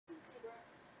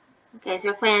Okay, so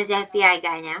we're playing as the FBI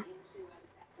guy now.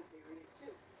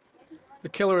 The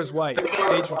killer is white,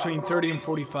 aged between 30 and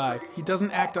 45. He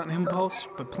doesn't act on impulse,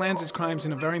 but plans his crimes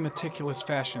in a very meticulous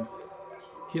fashion.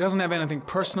 He doesn't have anything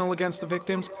personal against the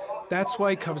victims. That's why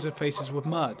he covers their faces with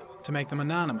mud, to make them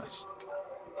anonymous.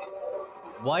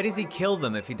 Why does he kill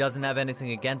them if he doesn't have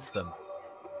anything against them?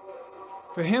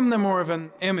 For him, they're more of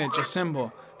an image, a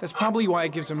symbol. That's probably why he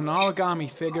gives them an origami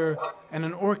figure and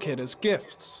an orchid as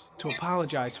gifts to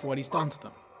apologize for what he's done to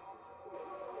them.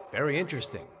 Very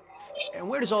interesting. And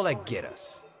where does all that get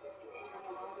us?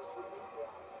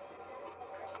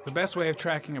 The best way of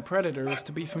tracking a predator is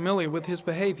to be familiar with his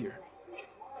behavior.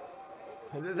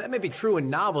 That may be true in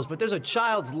novels, but there's a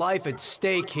child's life at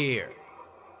stake here.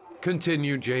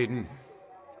 Continue, Jayden.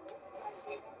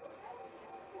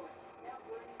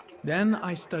 Then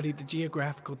I studied the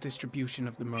geographical distribution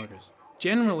of the murders.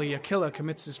 Generally, a killer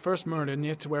commits his first murder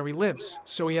near to where he lives,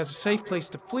 so he has a safe place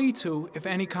to flee to if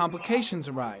any complications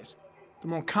arise. The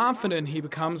more confident he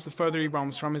becomes, the further he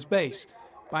roams from his base.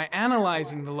 By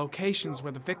analyzing the locations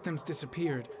where the victims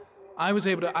disappeared, I was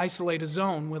able to isolate a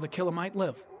zone where the killer might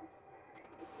live.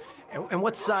 And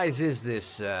what size is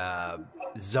this,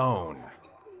 zone?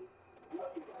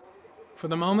 For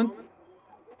the moment,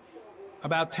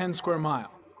 about 10 square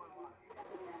miles.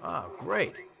 Oh,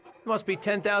 great. There must be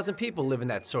 10,000 people live in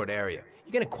that sort of area.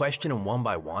 You gonna question them one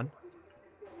by one?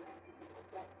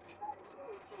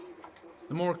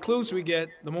 The more clues we get,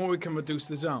 the more we can reduce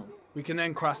the zone. We can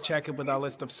then cross-check it with our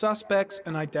list of suspects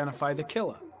and identify the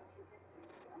killer.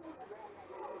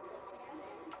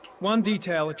 One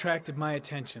detail attracted my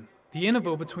attention. The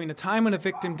interval between the time when a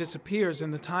victim disappears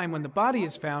and the time when the body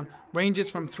is found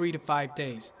ranges from 3 to 5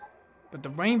 days. But the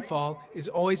rainfall is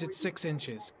always at 6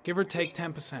 inches, give or take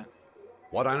 10%.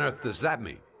 What on earth does that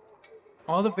mean?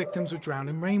 All the victims were drowned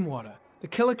in rainwater. The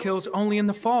killer kills only in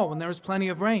the fall when there is plenty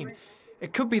of rain.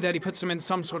 It could be that he puts them in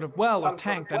some sort of well or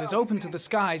tank that is open to the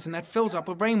skies and that fills up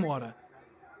with rainwater.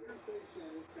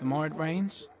 The more it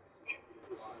rains,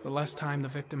 the less time the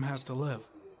victim has to live.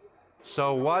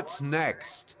 So what's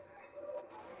next?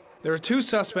 There are 2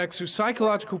 suspects whose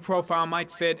psychological profile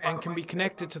might fit and can be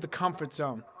connected to the comfort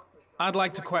zone. I'd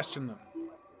like to question them.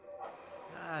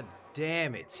 God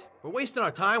damn it. We're wasting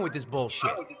our time with this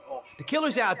bullshit. The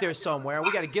killer's out there somewhere, and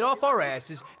we gotta get off our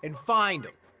asses and find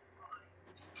him.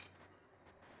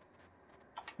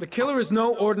 The killer is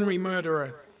no ordinary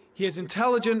murderer. He is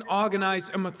intelligent,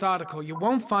 organized, and methodical. You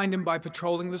won't find him by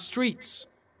patrolling the streets.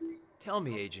 Tell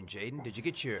me, Agent Jayden, did you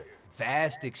get your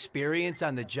vast experience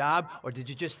on the job, or did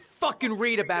you just fucking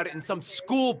read about it in some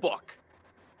school book?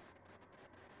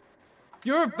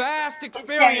 Your vast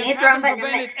experience hasn't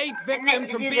prevented 8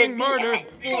 victims from being murdered.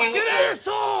 Fucking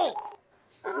asshole!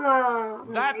 Oh,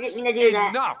 That's I didn't mean to do that.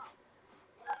 enough!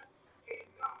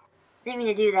 Didn't mean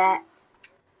to do that.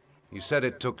 You said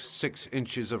it took 6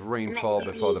 inches of rainfall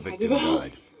before the victim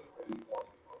died.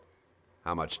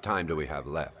 How much time do we have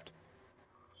left?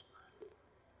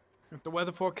 If the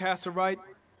weather forecasts are right,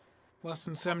 less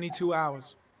than 72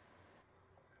 hours.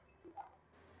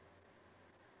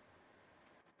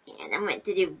 And I meant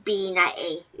to do B, not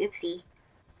A. Oopsie.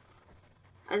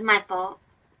 That was my fault.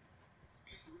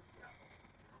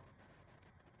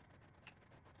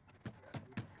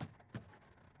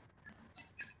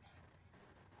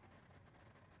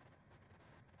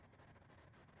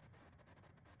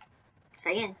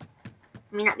 Try again.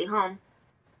 May not be home.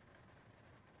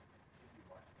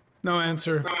 No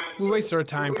answer. We waste our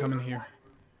time coming here.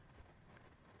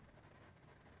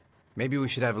 Maybe we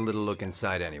should have a little look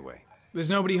inside anyway. There's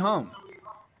nobody home.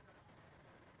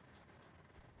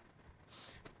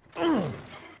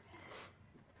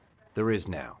 There is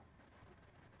now.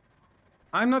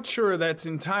 I'm not sure that's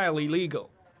entirely legal.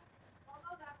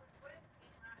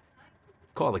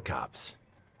 Call the cops.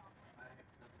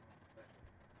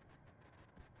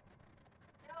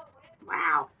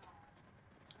 Wow.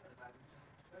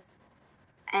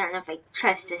 I don't know if I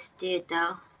trust this dude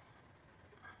though.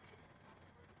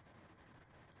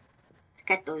 He's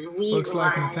got those weasel Looks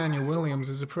like eyes. Nathaniel Williams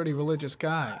is a pretty religious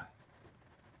guy.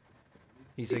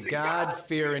 He's a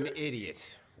God-fearing idiot,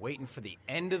 waiting for the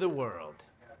end of the world.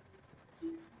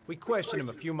 We questioned him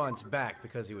a few months back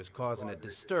because he was causing a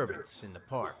disturbance in the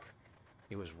park.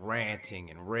 He was ranting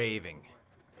and raving.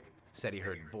 Said he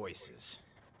heard voices.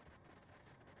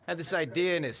 Had this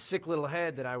idea in his sick little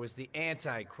head that I was the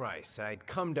Antichrist. I'd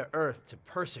come to Earth to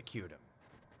persecute him.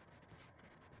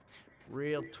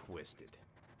 Real twisted.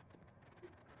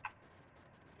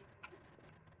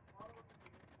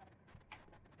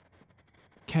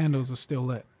 Candles are still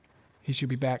lit. He should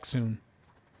be back soon.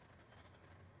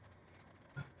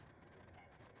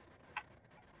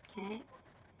 Okay.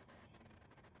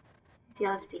 see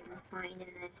else we can find in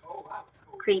this.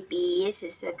 Creepy. This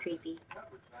is so creepy.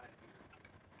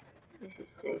 This is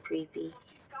so creepy.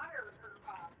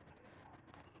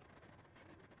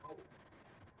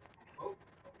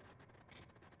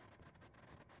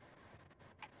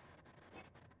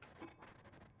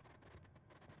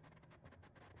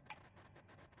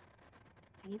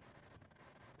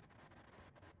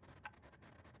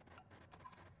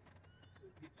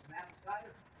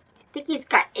 I think he's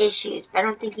got issues, but I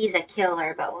don't think he's a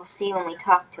killer, but we'll see when we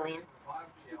talk to him.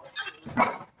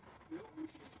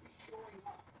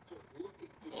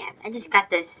 Yeah, I just got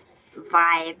this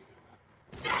vibe.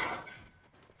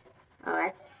 Oh,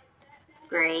 that's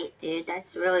great, dude.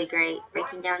 That's really great.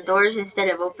 Breaking down doors instead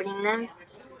of opening them.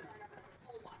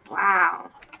 Wow.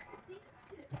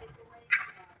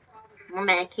 More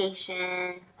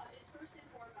medication.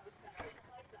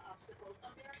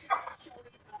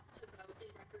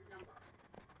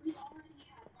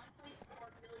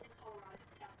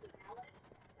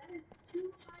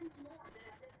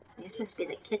 This must be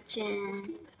the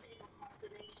kitchen.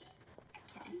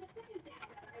 Okay.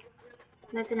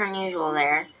 Nothing unusual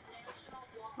there.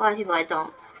 There's a lot of people that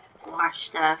don't wash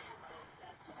stuff.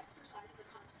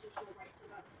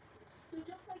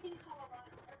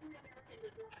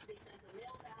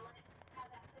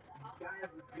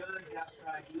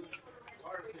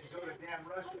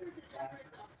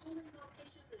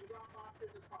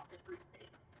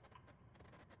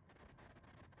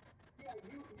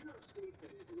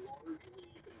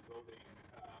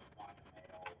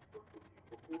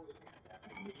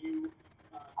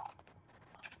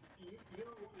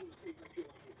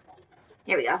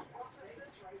 Here we go.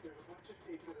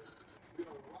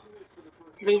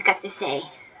 See what he's got to say.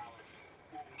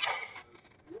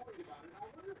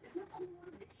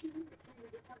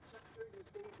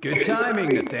 Good timing,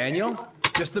 Nathaniel.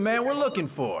 Just the man we're looking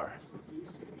for.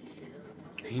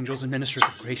 Angels and ministers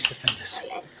of grace defend us.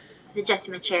 Let's adjust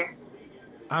my chair.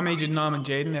 I'm Agent Norman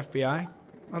Jayden, FBI.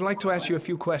 I'd like to ask you a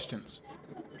few questions.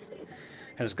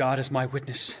 As God is my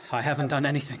witness, I haven't done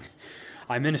anything.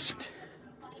 I'm innocent.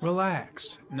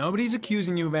 Relax. Nobody's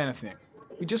accusing you of anything.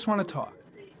 We just want to talk.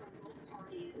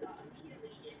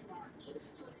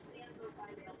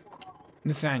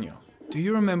 Nathaniel, do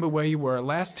you remember where you were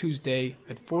last Tuesday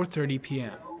at 4:30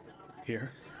 p.m.?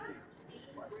 Here?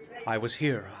 I was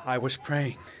here. I was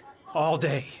praying. All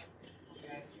day.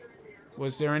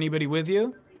 Was there anybody with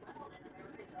you?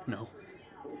 No.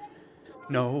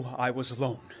 No, I was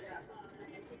alone.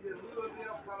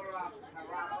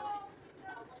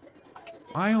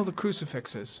 Why all the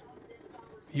crucifixes?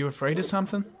 You afraid of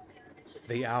something?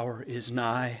 The hour is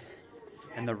nigh,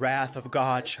 and the wrath of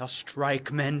God shall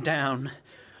strike men down.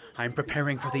 I'm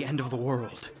preparing for the end of the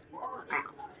world.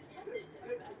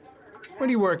 Where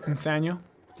do you work, Nathaniel?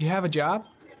 You have a job?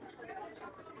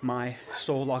 My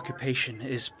sole occupation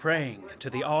is praying to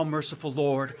the all-merciful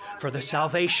Lord for the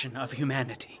salvation of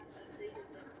humanity.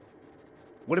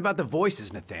 What about the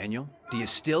voices, Nathaniel? Do you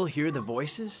still hear the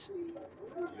voices?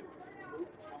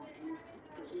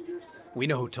 We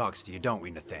know who talks to you, don't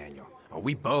we, Nathaniel? Oh,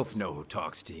 we both know who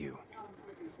talks to you.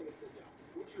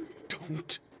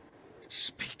 Don't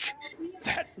speak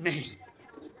that name.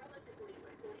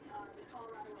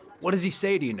 What does he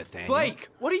say to you, Nathaniel? Blake,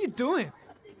 what are you doing?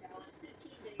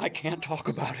 I can't talk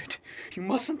about it. You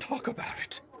mustn't talk about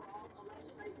it.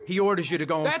 He orders you to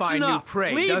go and That's find enough. new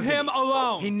prey, Leave doesn't him he?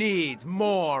 alone. He needs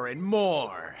more and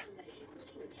more.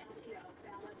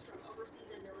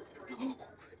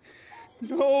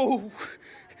 No!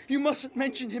 You mustn't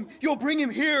mention him. You'll bring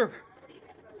him here.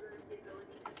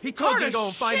 He told you to Curtis, go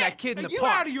and find shit! that kid in Are the you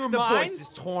park. out of your the mind? voices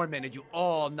tormented you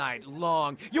all night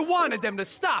long. You wanted them to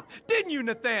stop, didn't you,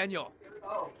 Nathaniel?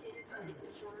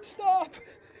 Stop!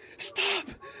 Stop!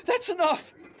 That's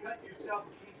enough!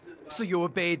 So you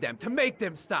obeyed them to make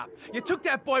them stop. You took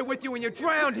that boy with you and you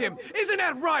drowned him. Isn't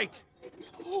that right?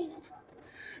 No!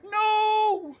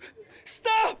 No!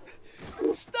 Stop!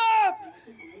 Stop!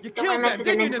 You Don't wanna killed mess them, with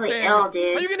the didn't you, mentally Nathaniel? ill,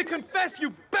 dude. Are you gonna confess,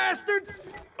 you bastard?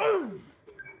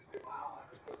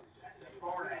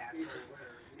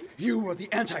 You are the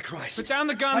Antichrist. Put down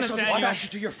the gun, I shall Nathaniel. dispatch you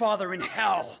to your father in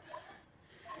hell.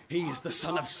 He is the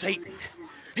son of Satan.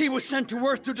 He was sent to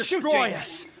earth to destroy James.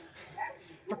 us.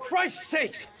 For Christ's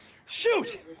sake,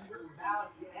 shoot!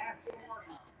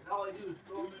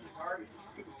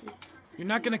 You're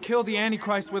not gonna kill the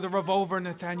Antichrist with a revolver,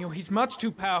 Nathaniel. He's much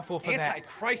too powerful for that.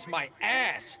 Antichrist, my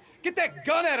ass! Get that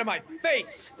gun out of my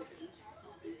face!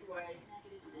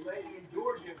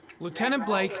 Lieutenant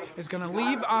Blake is gonna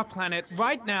leave our planet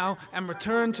right now and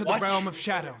return to the What? realm of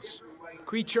shadows.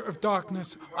 Creature of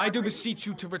darkness, I do beseech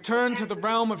you to return to the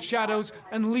realm of shadows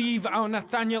and leave our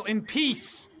Nathaniel in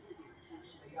peace.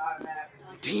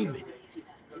 Demon,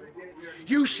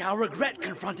 you shall regret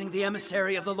confronting the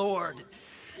emissary of the Lord.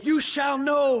 You shall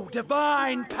know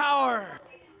divine power.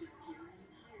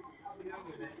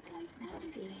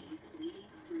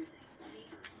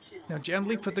 Now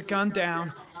gently put the gun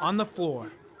down on the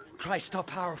floor. Christ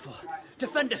all-powerful,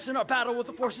 defend us in our battle with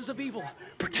the forces of evil.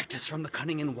 Protect us from the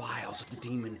cunning and wiles of the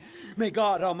demon. May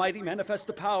God Almighty manifest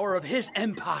the power of his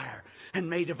empire, and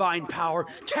may divine power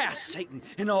cast Satan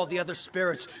and all the other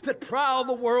spirits that prowl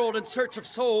the world in search of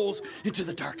souls into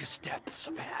the darkest depths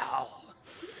of hell.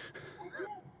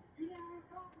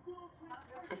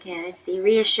 Okay, let's see.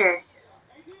 Reassure.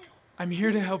 I'm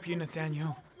here to help you,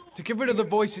 Nathaniel. To get rid of the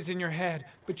voices in your head,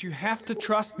 but you have to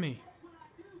trust me.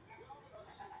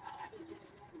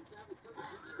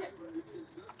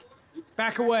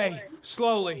 Back away,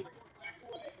 slowly.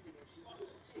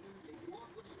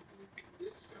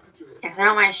 Yes, I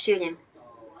don't want to shoot him.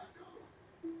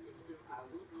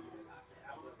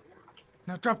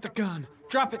 Now drop the gun.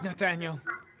 Drop it, Nathaniel.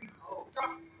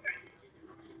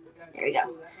 There we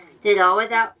go. Did it all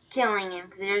without killing him,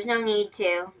 because there's no need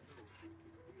to.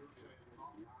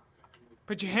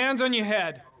 Put your hands on your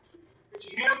head.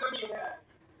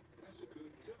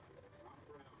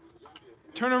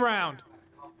 Turn around.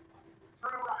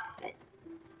 Good.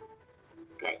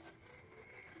 Good.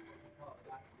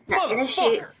 Not gonna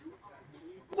shoot.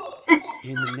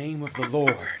 In the name of the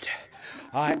Lord,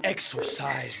 I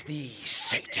exorcise thee,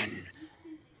 Satan.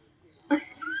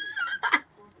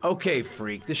 Okay,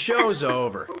 freak, the show's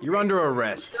over. You're under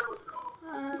arrest.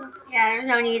 Yeah, there's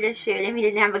no need to shoot him. He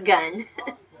didn't have a gun.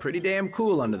 Pretty damn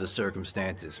cool under the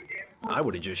circumstances. I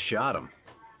would have just shot him.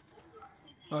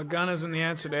 Well, a gun isn't the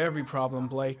answer to every problem,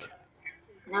 Blake.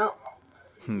 Nope.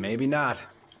 Maybe not,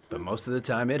 but most of the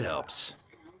time it helps.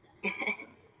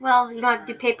 Well, you don't have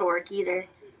to do paperwork either.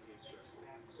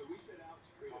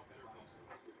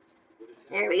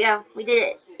 There we go. We did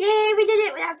it. Yay, we did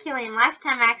it without killing him. Last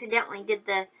time I accidentally did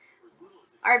the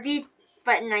RB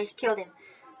button, I killed him.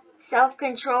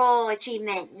 Self-control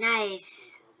achievement.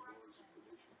 Nice.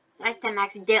 Last time I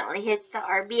accidentally hit the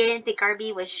RB. I didn't think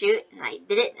RB was shoot, and I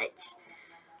did it. I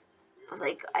was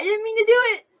like, I didn't mean to do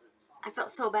it. I felt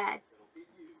so bad.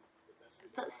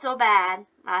 I felt so bad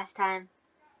last time.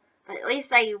 But at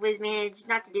least I was managed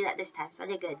not to do that this time, so I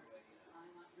did good.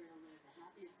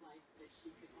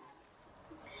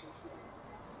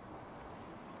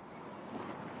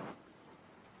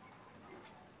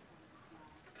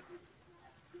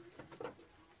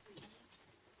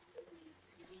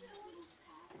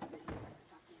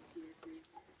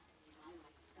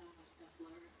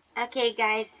 Okay,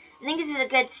 guys, I think this is a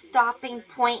good stopping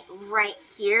point right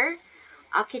here.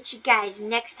 I'll catch you guys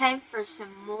next time for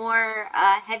some more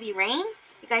Heavy Rain.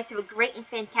 You guys have a great and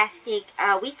fantastic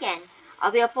weekend.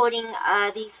 I'll be uploading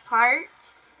these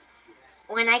parts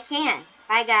when I can.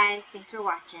 Bye, guys. Thanks for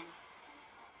watching.